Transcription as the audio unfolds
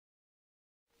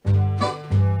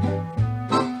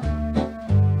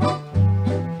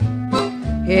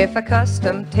If a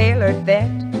custom-tailored vet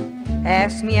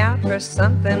asks me out for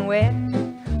something wet,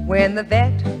 when the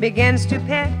vet begins to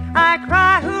pet, I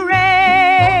cry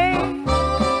hooray.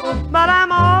 But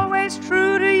I'm always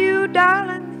true to you,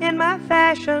 darling, in my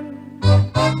fashion.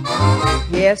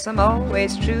 Yes, I'm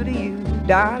always true to you,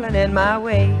 darling, in my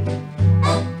way.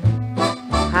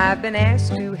 I've been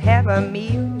asked to have a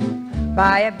meal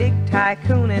by a big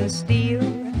tycoon in steel.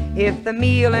 If the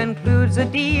meal includes a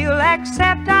deal,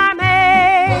 accept I may.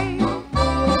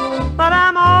 But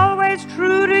I'm always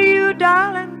true to you,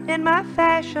 darling, in my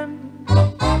fashion.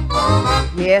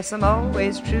 Yes, I'm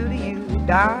always true to you,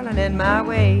 darling, in my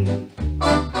way.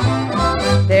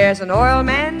 There's an oil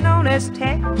man known as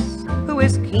Tex who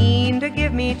is keen to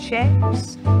give me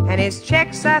checks, and his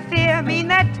checks, I fear, mean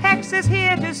that Tex is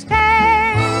here to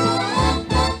stay.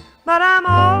 But I'm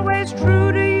always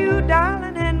true to you,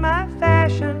 darling, in my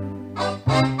fashion.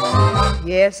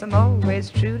 Yes, I'm always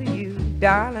true to you,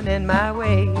 darling, in my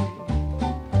way.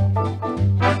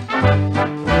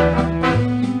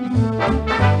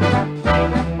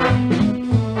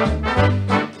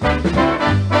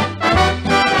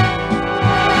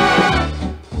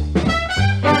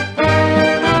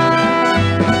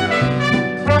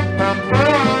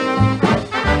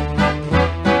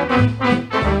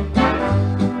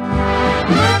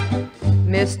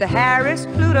 Mr. Harris,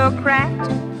 plutocrat,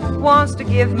 wants to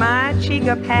give my cheek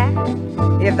a pat.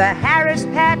 If the Harris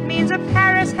pat means a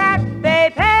Paris hat,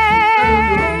 they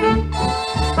pay.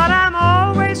 But I'm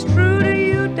always true to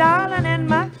you, darling, in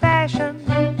my fashion.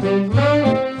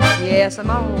 Yes,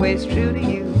 I'm always true to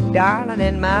you, darling,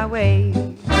 in my way.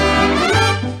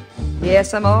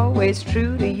 Yes, I'm always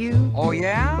true to you. Oh,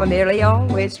 yeah? Well, nearly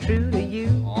always true to you.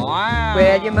 Wow.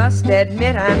 Well, you must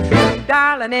admit I'm true,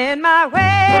 darling, in my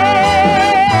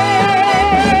way.